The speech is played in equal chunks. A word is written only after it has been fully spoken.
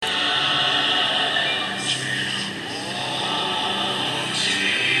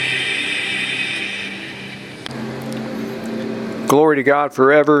Glory to God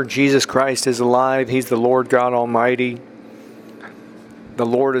forever. Jesus Christ is alive. He's the Lord God Almighty. The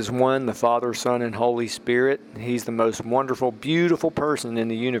Lord is one, the Father, Son, and Holy Spirit. He's the most wonderful, beautiful person in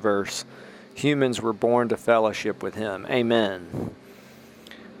the universe. Humans were born to fellowship with Him. Amen.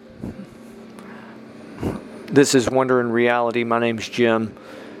 This is Wonder in Reality. My name's Jim.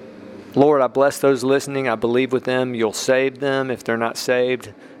 Lord, I bless those listening. I believe with them you'll save them. If they're not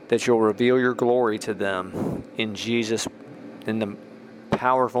saved, that you'll reveal your glory to them. In the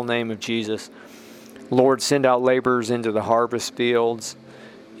powerful name of Jesus. Lord, send out laborers into the harvest fields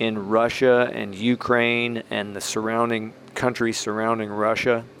in Russia and Ukraine and the surrounding countries surrounding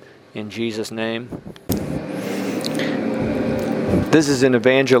Russia. In Jesus' name. This is an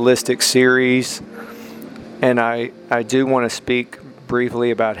evangelistic series, and I do want to speak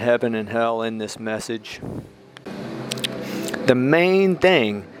briefly about heaven and hell in this message. The main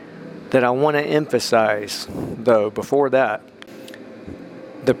thing that I want to emphasize, though, before that,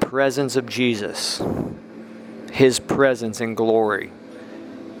 the presence of Jesus, His presence in glory,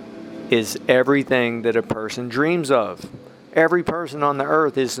 is everything that a person dreams of. Every person on the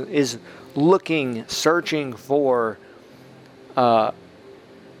earth is looking, searching for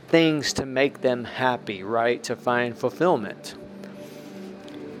things to make them happy, right? To find fulfillment.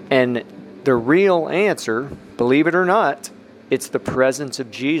 And the real answer, believe it or not, it's the presence of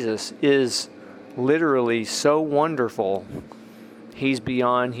Jesus is literally so wonderful. He's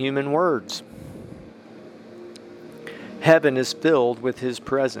beyond human words. Heaven is filled with His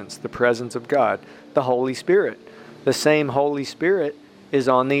presence, the presence of God, the Holy Spirit. The same Holy Spirit is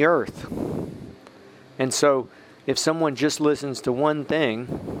on the earth. And so, if someone just listens to one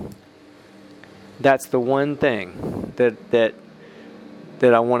thing, that's the one thing that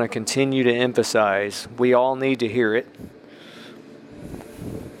I want to continue to emphasize. We all need to hear it.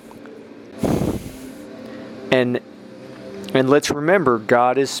 And let's remember,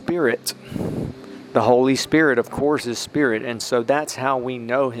 God is spirit. The Holy Spirit, of course, is spirit. And so that's how we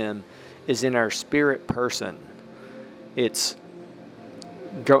know Him, is in our spirit person. It's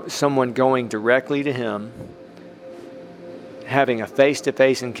someone going directly to Him, having a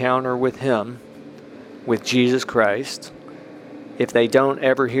face-to-face encounter with Him, with Jesus Christ. If they don't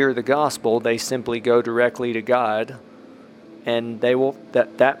ever hear the gospel, they simply go directly to God, and they will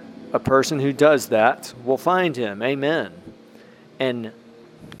a person who does that will find Him. Amen. And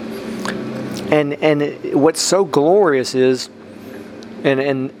what's so glorious is,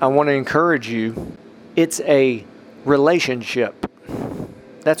 and I want to encourage you, it's a relationship.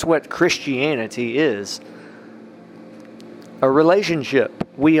 That's what Christianity is. A relationship.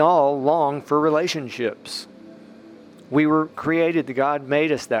 We all long for relationships. We were created, God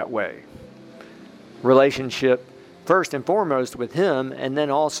made us that way. Relationship, first and foremost with Him, and then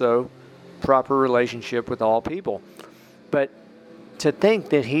also proper relationship with all people. But to think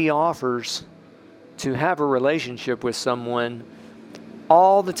that He offers to have a relationship with someone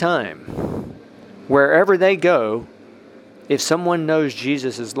all the time, wherever they go, if someone knows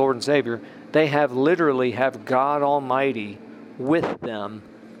Jesus as Lord and Savior, they literally have God Almighty with them,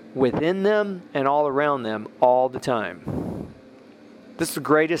 within them, and all around them all the time. This is the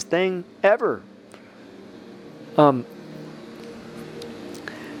greatest thing ever. I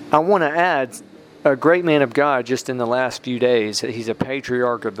want to add a great man of God just in the last few days. He's a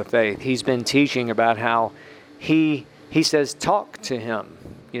patriarch of the faith. He's been teaching about how he says, talk to Him.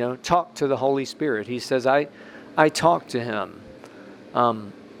 Talk to the Holy Spirit. He says, I talk to Him.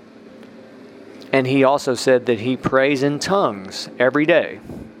 And he also said that he prays in tongues every day.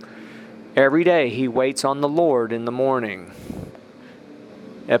 Every day he waits on the Lord in the morning.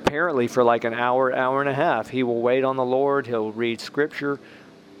 Apparently for like an hour, hour and a half, he will wait on the Lord. He'll read Scripture.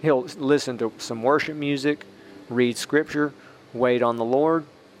 He'll listen to some worship music, read Scripture, wait on the Lord.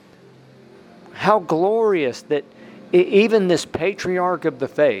 How glorious that even this patriarch of the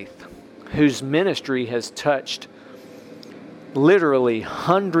faith, whose ministry has touched literally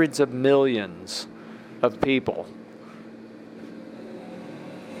hundreds of millions of people,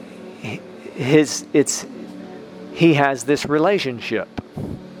 he has this relationship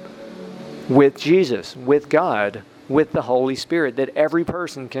with Jesus, with God, with the Holy Spirit, that every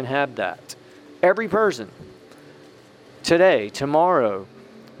person can have that. Every person. Today, tomorrow,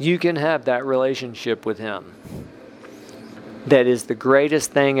 you can have that relationship with Him. That is the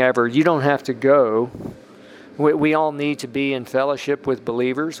greatest thing ever. You don't have to go. We all need to be in fellowship with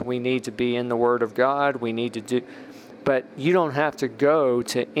believers. We need to be in the Word of God. We need to do... But you don't have to go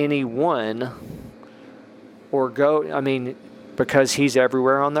to anyone because He's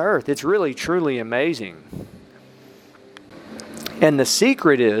everywhere on the earth. It's really, truly amazing. And the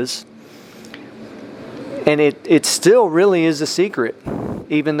secret is, And it still really is a secret,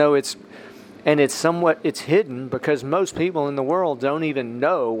 even though it's hidden, because most people in the world don't even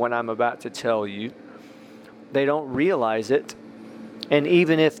know what I'm about to tell you. They don't realize it. And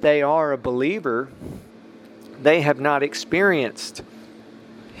even if they are a believer, they have not experienced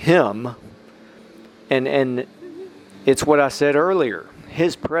Him. And it's what I said earlier.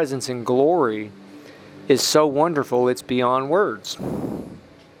 His presence and glory is so wonderful, it's beyond words.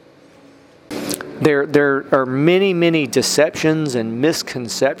 There are many, many deceptions and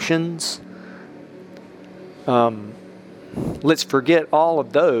misconceptions. Let's forget all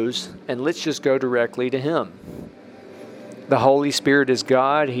of those and let's just go directly to Him. The Holy Spirit is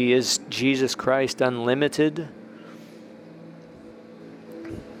God. He is Jesus Christ Unlimited.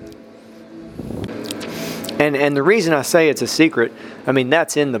 And the reason I say it's a secret, I mean,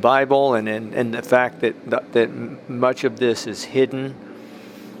 that's in the Bible, and the fact that much of this is hidden.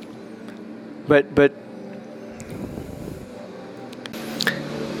 But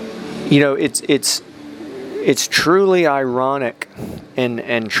you know, it's truly ironic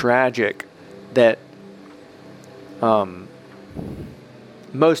and tragic that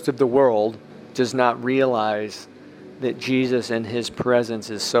most of the world does not realize that Jesus and His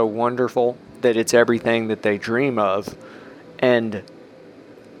presence is so wonderful, that it's everything that they dream of. And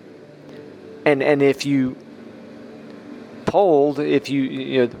if you polled,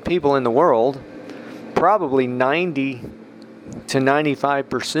 you know, the people in the world, probably 90 to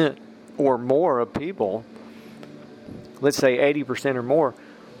 95% or more of people, let's say 80% or more,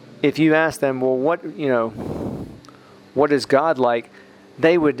 if you ask them, well, what is God like?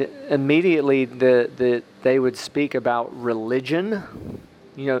 They would immediately they would speak about religion.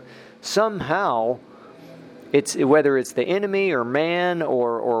 You know, somehow it's, whether it's the enemy or man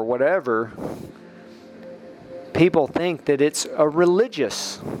or whatever, people think that it's a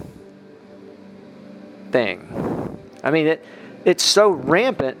religious thing. I mean, it's so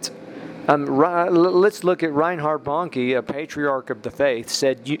rampant. Let's look at Reinhard Bonnke, a patriarch of the faith.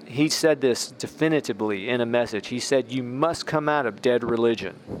 He said this definitively in a message. He said, "You must come out of dead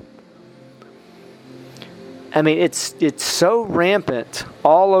religion." I mean, it's so rampant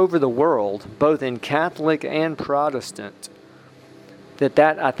all over the world, both in Catholic and Protestant, that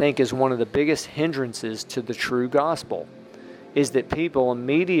I think is one of the biggest hindrances to the true gospel, is that people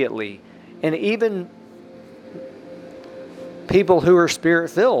immediately, and even people who are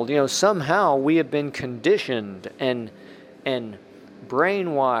Spirit-filled, you know, somehow we have been conditioned and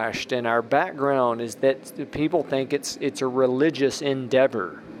brainwashed, and our background is that people think it's a religious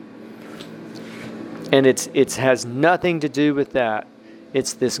endeavor. And it has nothing to do with that.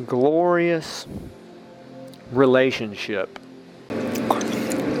 It's this glorious relationship.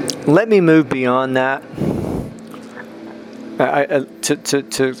 Let me move beyond that.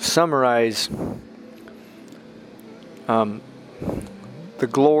 To summarize, the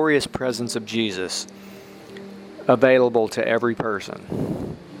glorious presence of Jesus available to every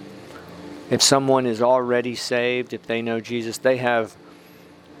person. If someone is already saved, if they know Jesus, they have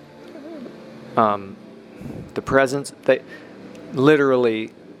the presence,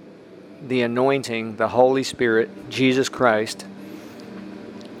 literally the anointing, the Holy Spirit, Jesus Christ,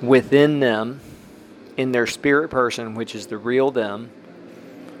 within them, in their spirit person, which is the real them,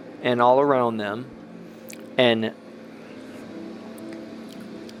 and all around them. And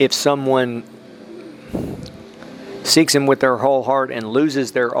if someone seeks Him with their whole heart and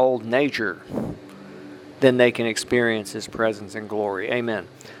loses their old nature, then they can experience His presence and glory. Amen.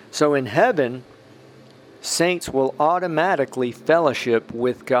 So in heaven, saints will automatically fellowship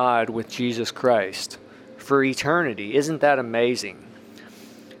with God, with Jesus Christ, for eternity. Isn't that amazing?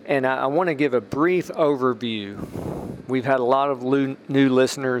 And I want to give a brief overview. We've had a lot of new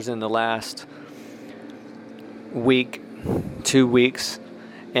listeners in the last week, 2 weeks.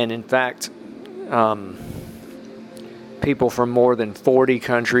 And in fact, people from more than 40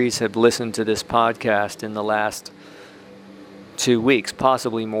 countries have listened to this podcast in the last 2 weeks,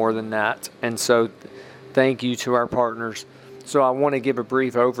 possibly more than that. And so thank you to our partners. So I want to give a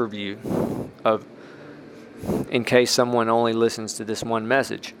brief overview of, in case someone only listens to this one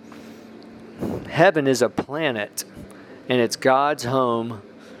message. Heaven is a planet, and it's God's home.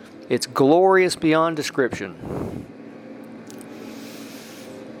 It's glorious beyond description.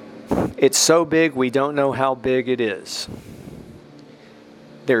 It's so big we don't know how big it is.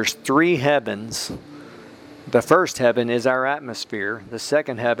 There's 3 heavens. The first heaven is our atmosphere. The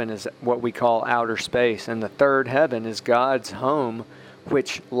second heaven is what we call outer space. And the third heaven is God's home,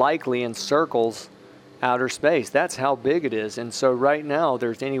 which likely encircles outer space. That's how big it is. And so right now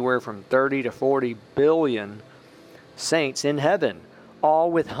there's anywhere from 30 to 40 billion saints in heaven,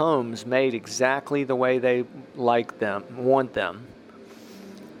 all with homes made exactly the way they want them.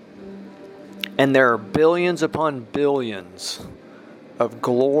 And there are billions upon billions of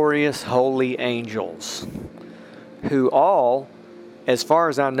glorious holy angels who all, as far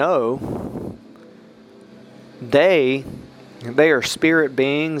as I know, they are spirit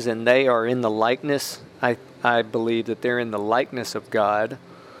beings, and they are in the likeness. I believe that they're in the likeness of God,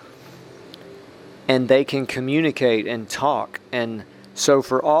 and they can communicate and talk. And so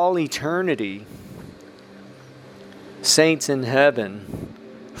for all eternity, saints in heaven,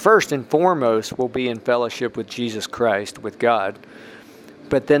 first and foremost, will be in fellowship with Jesus Christ, with God.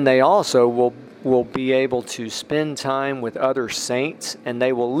 But then they also will be able to spend time with other saints, and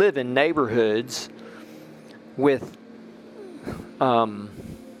they will live in neighborhoods with, to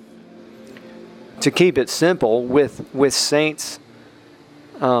keep it simple, with saints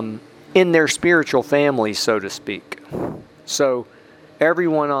in their spiritual family, so to speak. So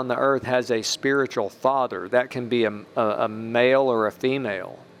everyone on the earth has a spiritual father. That can be a male or a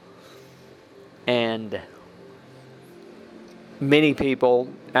female. And many people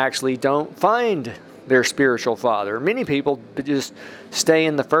actually don't find their spiritual father. Many people just stay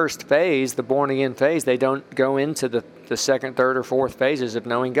in the first phase, the born-again phase. They don't go into the second, third, or fourth phases of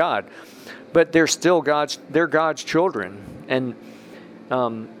knowing God. But they're still they're God's children. And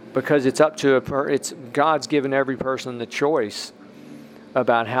because it's up to it's God's given every person the choice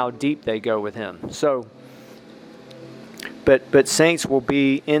about how deep they go with Him. So, but saints will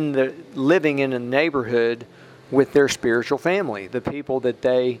be living in a neighborhood with their spiritual family, the people that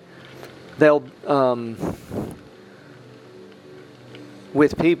they'll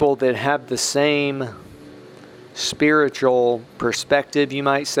with people that have the same spiritual perspective, you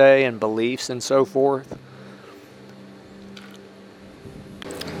might say, and beliefs and so forth.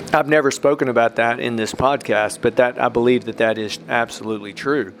 I've never spoken about that in this podcast, but I believe that is absolutely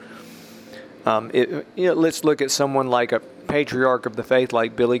true. Let's look at someone like a patriarch of the faith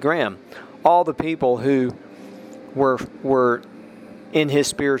like Billy Graham. All the people who were in his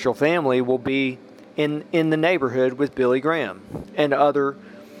spiritual family will be in the neighborhood with Billy Graham and other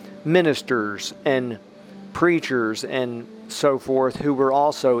ministers and preachers and so forth who were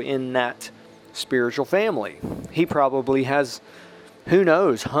also in that spiritual family. He probably has, who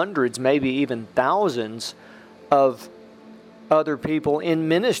knows, hundreds, maybe even thousands of other people in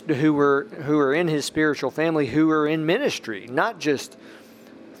ministry who are in his spiritual family who are in ministry, not just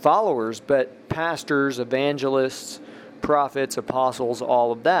followers, but pastors, evangelists, prophets, apostles,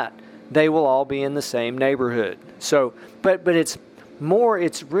 all of that. They will all be in the same neighborhood. So, but it's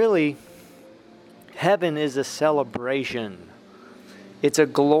really, heaven is a celebration. It's a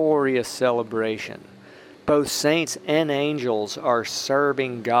glorious celebration. Both saints and angels are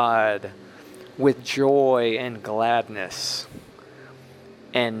serving God with joy and gladness.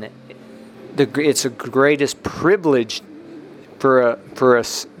 And it's the greatest privilege for a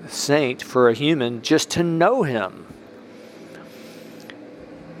saint, for a human, just to know Him.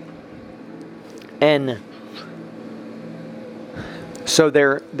 And so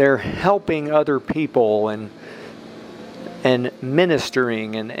they're helping other people and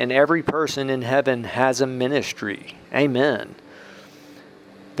ministering, and every person in heaven has a ministry. Amen.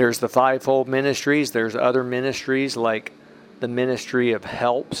 There's the fivefold ministries. There's other ministries like the ministry of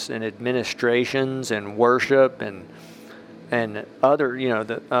helps and administrations and worship and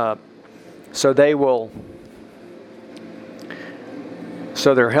other, so they will.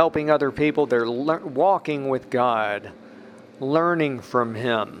 So they're helping other people. They're walking with God, learning from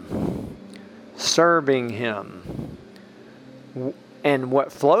Him, serving Him. And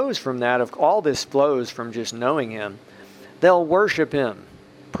what flows from that, of all this flows from just knowing Him. They'll worship Him,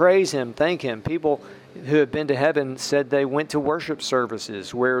 praise Him, thank Him. People who have been to heaven said they went to worship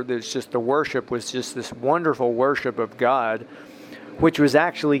services where there's just the worship was just this wonderful worship of God, which was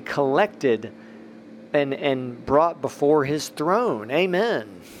actually collected and brought before His throne.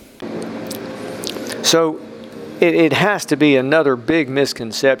 Amen. So it has to be another big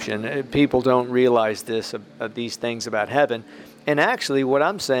misconception. People don't realize this of these things about heaven. And actually what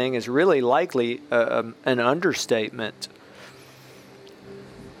I'm saying is really likely an understatement.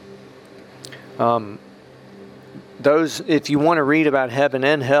 If you want to read about heaven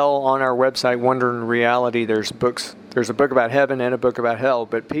and hell on our website, Wonder and Reality, there's books. There's a book about heaven and a book about hell.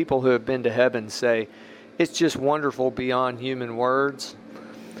 But people who have been to heaven say it's just wonderful beyond human words,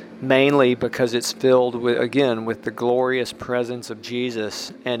 mainly because it's filled with the glorious presence of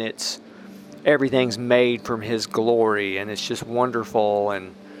Jesus, and everything's made from His glory, and it's just wonderful.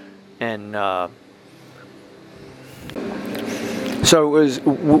 So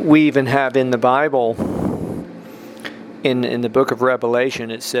we even have in the Bible in the book of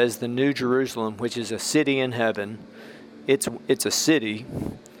Revelation, it says the New Jerusalem, which is a city in heaven. It's a city,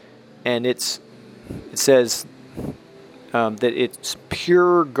 and it says that it's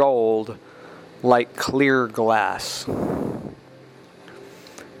pure gold like clear glass.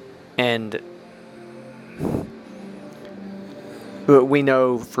 And we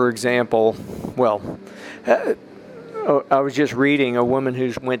know, for example, I was just reading a woman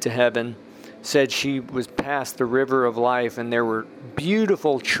who went to heaven said she was past the river of life, and there were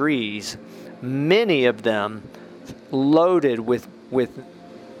beautiful trees, many of them loaded with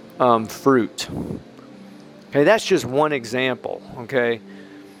fruit. Okay, that's just one example. Okay,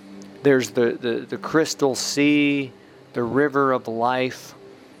 there's the crystal sea, the river of life,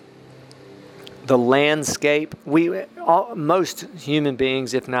 the landscape. Most human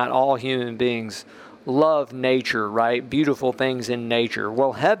beings, if not all human beings, love nature, right? Beautiful things in nature.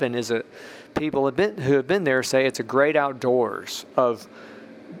 Well, heaven is people who have been there say it's a great outdoors of,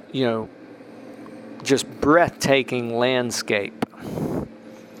 just breathtaking landscape.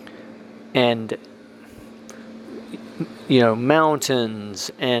 And,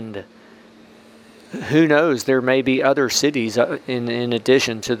 mountains, and who knows, there may be other cities in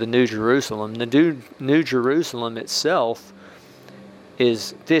addition to the New Jerusalem. The New Jerusalem itself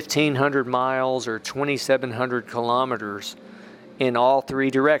is 1,500 miles or 2,700 kilometers in all three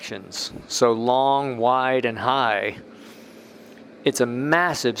directions. So long, wide, and high. It's a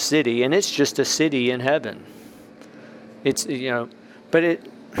massive city, and it's just a city in heaven. It's, but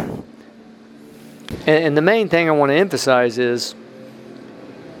it... And the main thing I want to emphasize is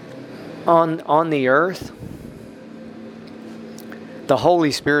on the earth, the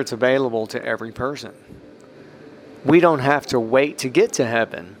Holy Spirit's available to every person. We don't have to wait to get to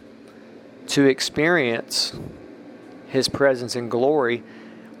heaven to experience His presence and glory,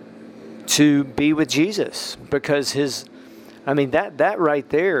 to be with Jesus, because that right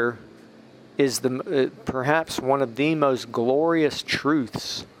there is perhaps one of the most glorious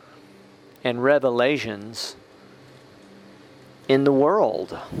truths and revelations in the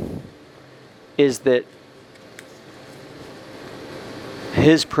world, is that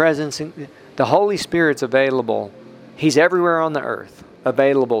His presence, the Holy Spirit's available. He's everywhere on the earth,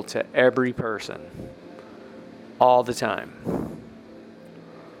 available to every person, all the time.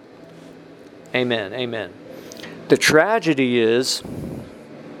 Amen, amen. The tragedy is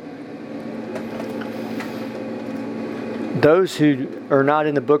those who are not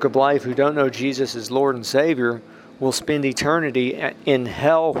in the book of life, who don't know Jesus as Lord and Savior, will spend eternity in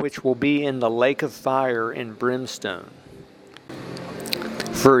hell, which will be in the lake of fire and brimstone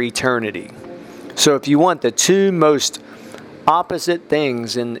for eternity. So if you want the two most opposite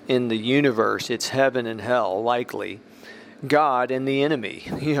things in the universe, it's heaven and hell, likely. God and the enemy.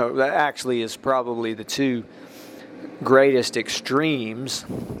 That actually is probably the two greatest extremes.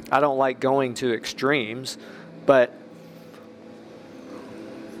 I don't like going to extremes, but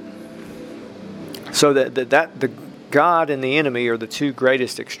so that the God and the enemy are the two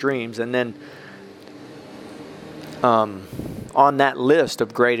greatest extremes. And then on that list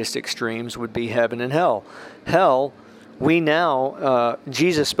of greatest extremes would be heaven and hell. Hell,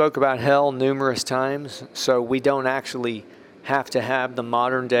 Jesus spoke about hell numerous times, so we don't actually have to have the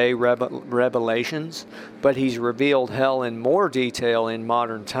modern day revelations, but He's revealed hell in more detail in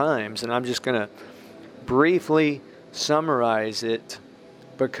modern times. And I'm just going to briefly summarize it,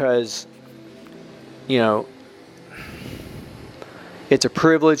 because it's a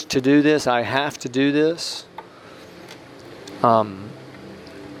privilege to do this. I have to do this.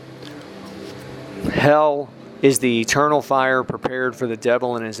 Hell is the eternal fire prepared for the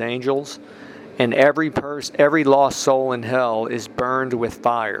devil and his angels, and every lost soul in hell is burned with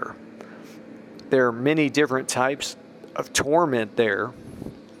fire. There are many different types of torment there,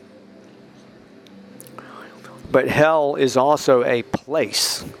 but hell is also a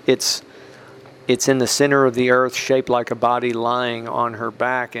place. It's in the center of the earth, shaped like a body lying on her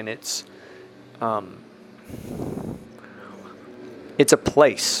back, and it's a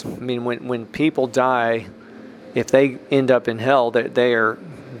place. When people die, if they end up in hell, they are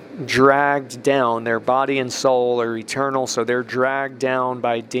dragged down. Their body and soul are eternal, so they're dragged down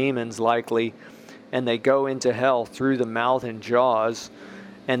by demons likely, and they go into hell through the mouth and jaws,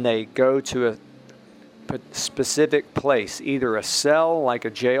 and they go to a specific place, either a cell, like a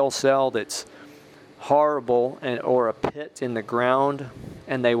jail cell that's horrible, or a pit in the ground,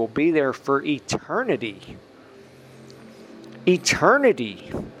 and they will be there for eternity.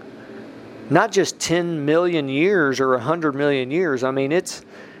 Eternity. Not just 10 million years or 100 million years.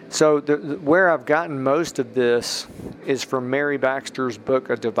 Where I've gotten most of this is from Mary Baxter's book,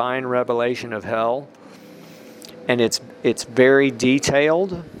 A Divine Revelation of Hell. and it's very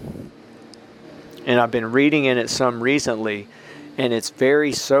detailed. And I've been reading in it some recently, and it's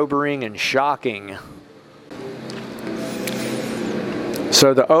very sobering and shocking.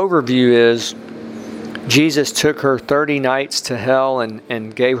 So the overview is, Jesus took her 30 nights to hell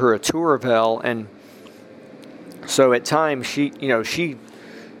and gave her a tour of hell. And so at times she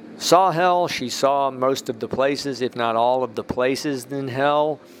saw hell. She saw most of the places, if not all of the places in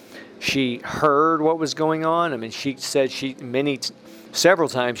hell. She heard what was going on. I mean, she said several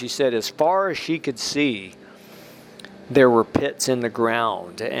times she said as far as she could see, there were pits in the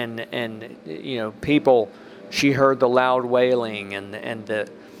ground, and people. She heard the loud wailing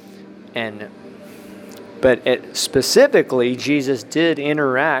but specifically, Jesus did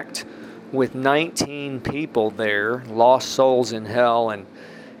interact with 19 people there, lost souls in hell,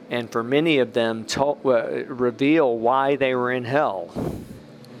 and for many of them reveal why they were in hell.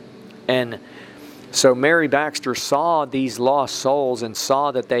 And so Mary Baxter saw these lost souls and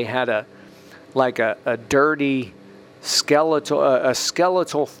saw that they had a dirty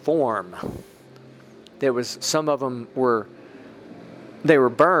skeletal form. There was, some of them were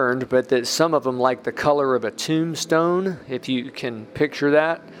burned, but that some of them like the color of a tombstone, if you can picture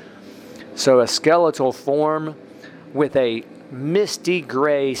that. So a skeletal form with a misty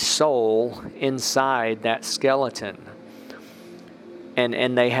gray soul inside that skeleton.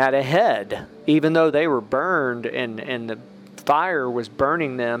 And they had a head, even though they were burned and the fire was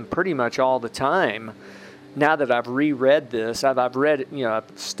burning them pretty much all the time. Now that I've reread this, I've read it, I've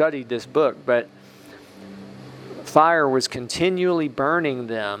studied this book, but fire was continually burning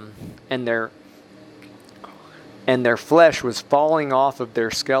them, and their flesh was falling off of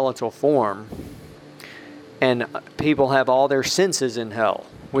their skeletal form. And people have all their senses in hell,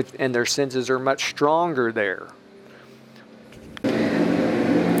 and their senses are much stronger there.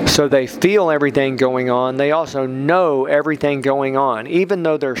 So they feel everything going on. They also know everything going on. Even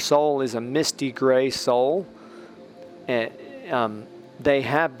though their soul is a misty gray soul, they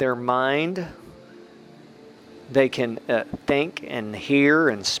have their mind. They can think and hear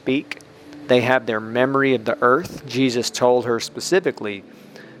and speak. They have their memory of the earth. Jesus told her specifically,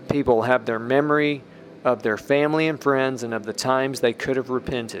 people have their memory of their family and friends and of the times they could have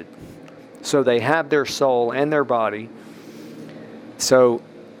repented. So they have their soul and their body. So,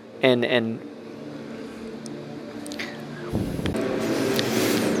 and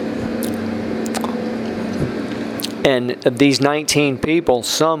of these 19 people,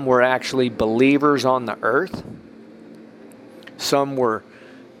 some were actually believers on the earth. Some were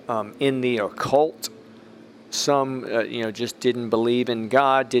in the occult. Some, just didn't believe in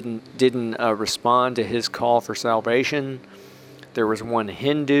God, didn't respond to His call for salvation. There was one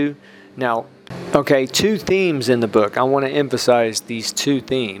Hindu. Now, two themes in the book. I want to emphasize these two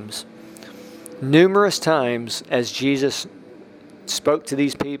themes. Numerous times as Jesus spoke to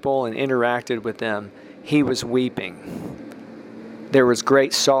these people and interacted with them, He was weeping. There was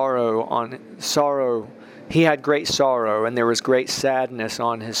great sorrow. He had great sorrow, and there was great sadness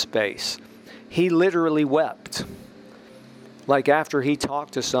on His face. He literally wept. Like after He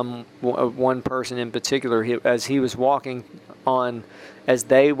talked to one person in particular, as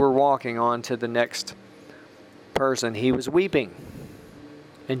they were walking on to the next person, He was weeping.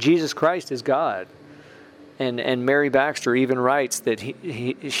 And Jesus Christ is God. And Mary Baxter even writes that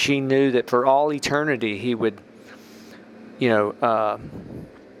she knew that for all eternity He would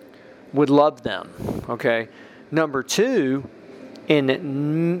love them. Okay. Number two,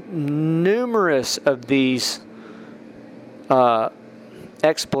 in numerous of these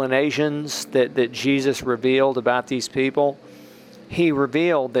explanations that Jesus revealed about these people, He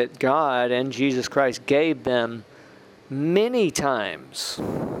revealed that God and Jesus Christ gave them many times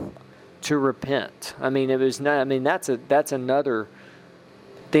to repent. I mean, that's another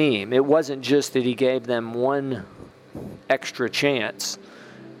theme. It wasn't just that He gave them one extra chance.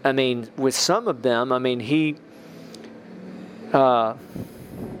 I mean, with some of them, He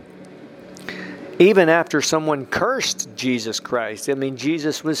even after someone cursed Jesus Christ,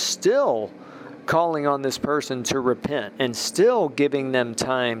 Jesus was still calling on this person to repent and still giving them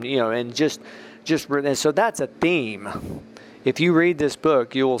time, and and so that's a theme. If you read this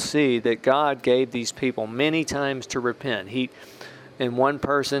book, you will see that God gave these people many times to repent. In one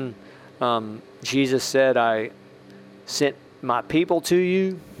person, Jesus said, I sent my people to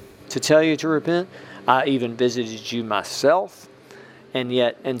you to tell you to repent. I even visited you myself.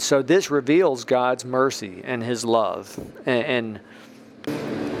 And so this reveals God's mercy and His love. And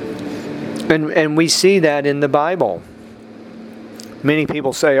we see that in the Bible. Many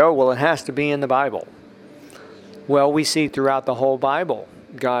people say, oh, well, it has to be in the Bible. Well, we see throughout the whole Bible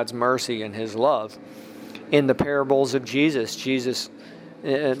God's mercy and His love. in the parables of Jesus. Jesus,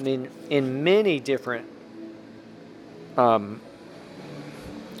 I mean, in many different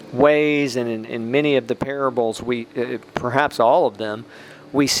ways, and in many of the parables, we perhaps all of them,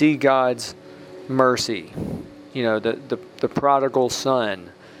 we see God's mercy. You know, the prodigal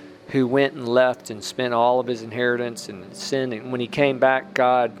son who went and left and spent all of his inheritance and sinned. And when he came back,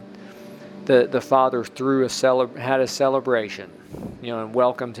 God, the father had a celebration, you know, and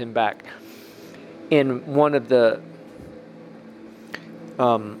welcomed him back. In one of the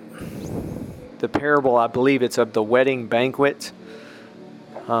parable, I believe it's of the wedding banquet.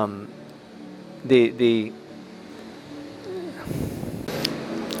 In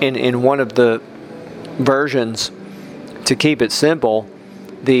one of the versions, to keep it simple,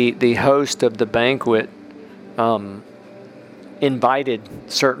 the host of the banquet invited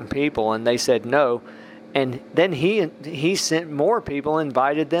certain people, and they said no, and then he sent more people,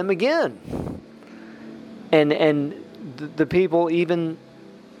 invited them again, and the people even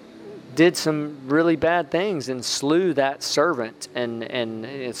did some really bad things and slew that servant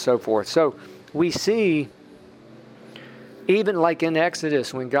and so forth. So we see, even like in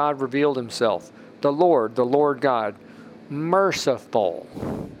Exodus, when God revealed himself, the Lord God, merciful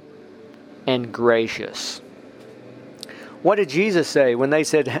and gracious. What did Jesus say when they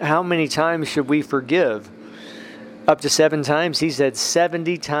said, how many times should we forgive? Up to 7 times? He said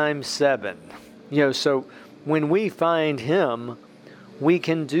 70 times 7. You know, so when we find him, we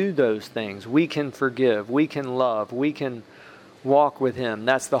can do those things. We can forgive. We can love. We can walk with him.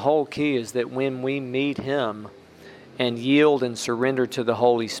 That's the whole key, is that when we meet him and yield and surrender to the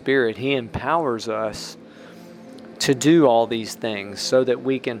Holy Spirit, he empowers us to do all these things, so that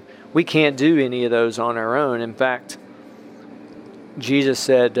we can't do any of those on our own. In fact, Jesus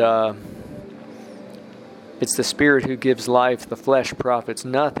said, it's the Spirit who gives life, the flesh profits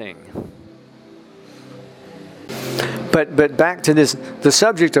nothing. But back to this, the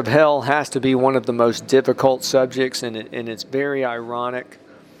subject of hell has to be one of the most difficult subjects, and it's very ironic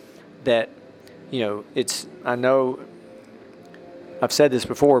that, you know, I know I've said this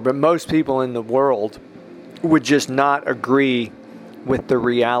before, but most people in the world would just not agree with the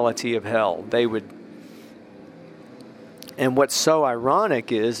reality of hell. They would, and what's so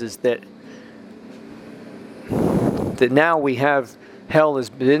ironic is that now we have hell has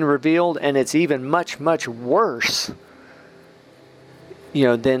been revealed, and it's even much, much worse, you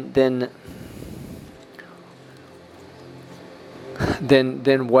know, than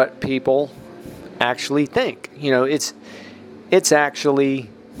what people actually think. You know, it's exactly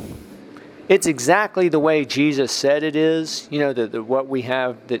the way Jesus said it is. You know, the what we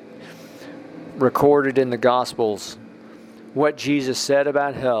have that recorded in the Gospels, what Jesus said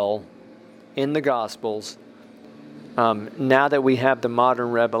about hell in the Gospels. Now that we have the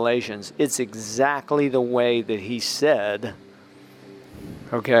modern revelations, it's exactly the way that he said.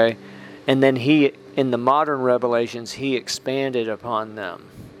 Okay, and then in the modern revelations, he expanded upon them.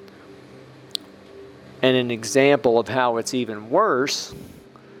 And an example of how it's even worse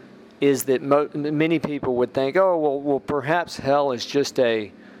is that many people would think, oh, well, perhaps hell is just a,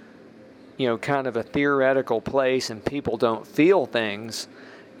 you know, kind of a theoretical place and people don't feel things.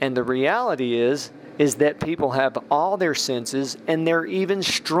 And the reality is that people have all their senses, and they're even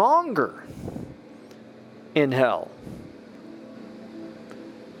stronger in hell.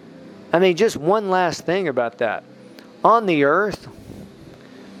 I mean, just one last thing about that. On the earth,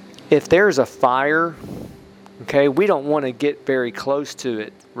 if there's a fire, okay, we don't want to get very close to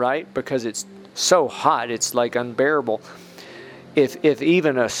it, right? Because it's so hot, it's like unbearable. If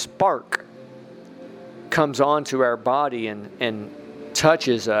even a spark comes onto our body and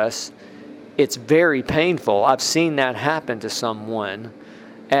touches us, it's very painful. I've seen that happen to someone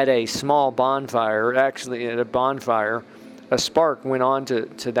at a small bonfire. Actually, at a bonfire, a spark went on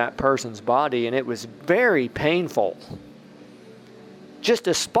to that person's body, and it was very painful. Just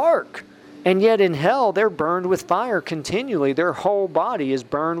a spark. And yet in hell, they're burned with fire continually. Their whole body is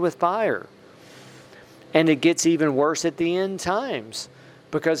burned with fire. And it gets even worse at the end times,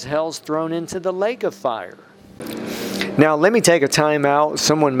 because hell's thrown into the lake of fire. Now, let me take a time out.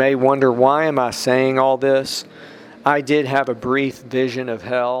 Someone may wonder, why am I saying all this? I did have a brief vision of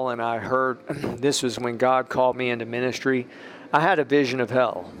hell, and I heard, this was when God called me into ministry. I had a vision of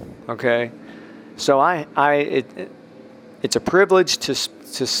hell, okay? So it's a privilege to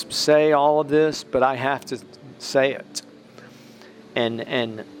say all of this, but I have to say it.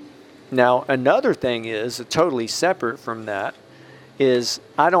 And now another thing is, totally separate from that, is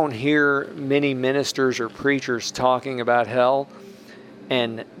I don't hear many ministers or preachers talking about hell,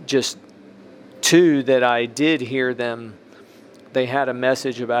 and just two that I did hear them they had a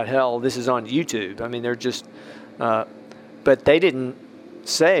message about hell. This is on YouTube. I mean, they're just, but they didn't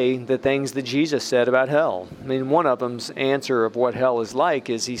say the things that Jesus said about hell. I mean, one of them's answer of what hell is like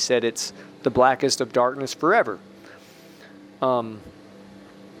is he said it's the blackest of darkness forever.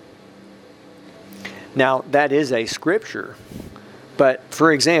 Now, that is a scripture. But,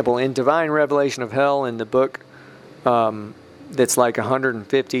 for example, in Divine Revelation of Hell, in the book that's like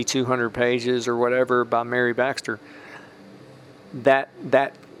 150, 200 pages or whatever by Mary Baxter, that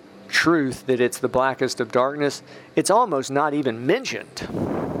truth that it's the blackest of darkness, it's almost not even mentioned.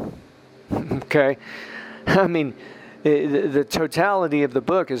 Okay? I mean, the totality of the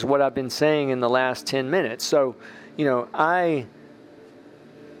book is what I've been saying in the last 10 minutes. So, you know, I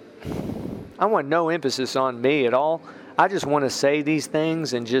want no emphasis on me at all. I just want to say these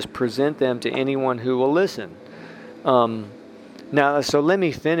things and just present them to anyone who will listen. Now, so let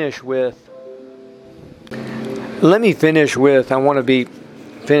me finish with, I want to be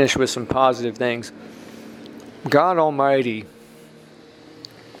finished with some positive things. God Almighty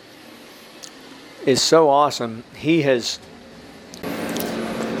is so awesome. He's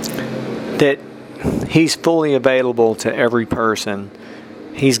fully available to every person.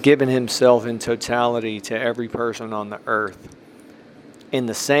 He's given himself in totality to every person on the earth. In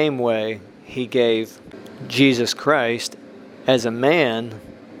the same way, he gave Jesus Christ as a man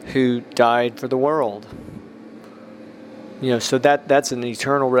who died for the world. You know, so that's an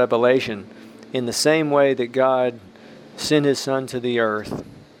eternal revelation. In the same way that God sent his Son to the earth.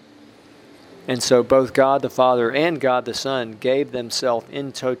 And so both God the Father and God the Son gave themselves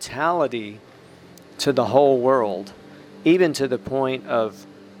in totality to the whole world, even to the point of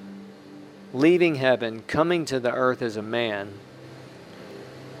leaving heaven, coming to the earth as a man,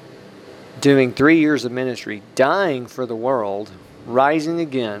 doing 3 years of ministry, dying for the world, rising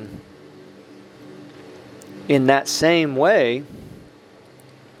again. In that same way,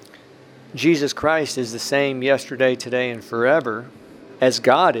 Jesus Christ is the same yesterday, today, and forever as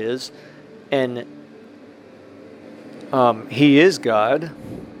God is, and he is God,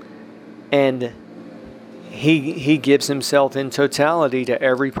 and he gives himself in totality to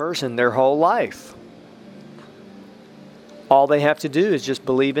every person their whole life. All they have to do is just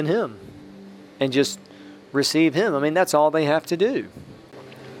believe in him and just receive him. I mean, that's all they have to do.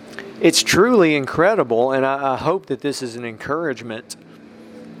 It's truly incredible, and I hope that this is an encouragement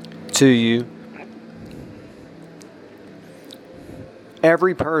to you.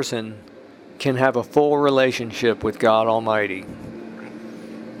 Every person can have a full relationship with God Almighty.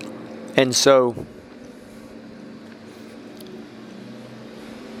 And so,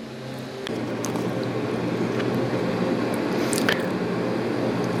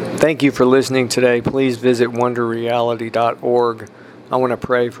 thank you for listening today. Please visit wonderreality.org. I want to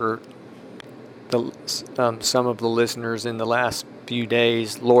pray for some of the listeners in the last few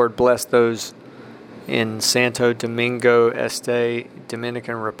days. Lord, bless those in Santo Domingo Este,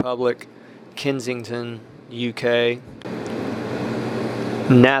 Dominican Republic, Kensington, UK,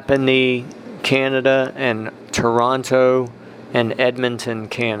 Napanee, Canada, and Toronto and Edmonton,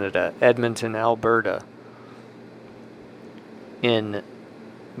 Canada, Edmonton, Alberta, in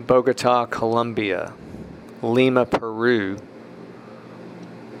Bogota, Colombia, Lima, Peru,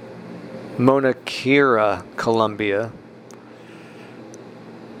 Monaquera, Colombia,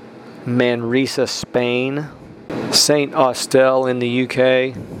 Manresa, Spain, St. Austell in the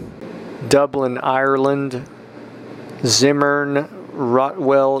UK, Dublin, Ireland, Zimmern,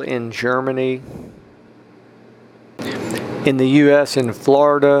 Rotwell in Germany, in the U.S. in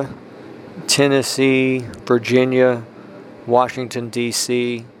Florida, Tennessee, Virginia, Washington,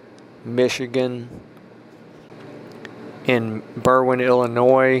 D.C., Michigan, in Berwyn,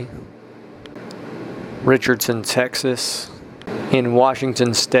 Illinois, Richardson, Texas, in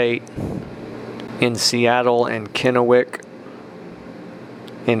Washington State, in Seattle and Kennewick,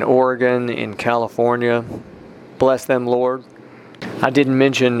 in Oregon, in California. Bless them, Lord. I didn't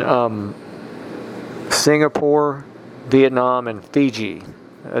mention Singapore, Vietnam, and Fiji,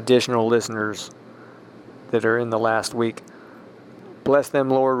 additional listeners that are in the last week. Bless them,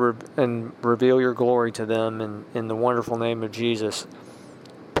 Lord, and reveal your glory to them in the wonderful name of Jesus.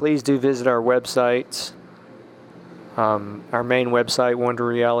 Please do visit our websites, our main website,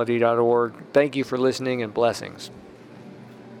 wonderreality.org. Thank you for listening, and blessings.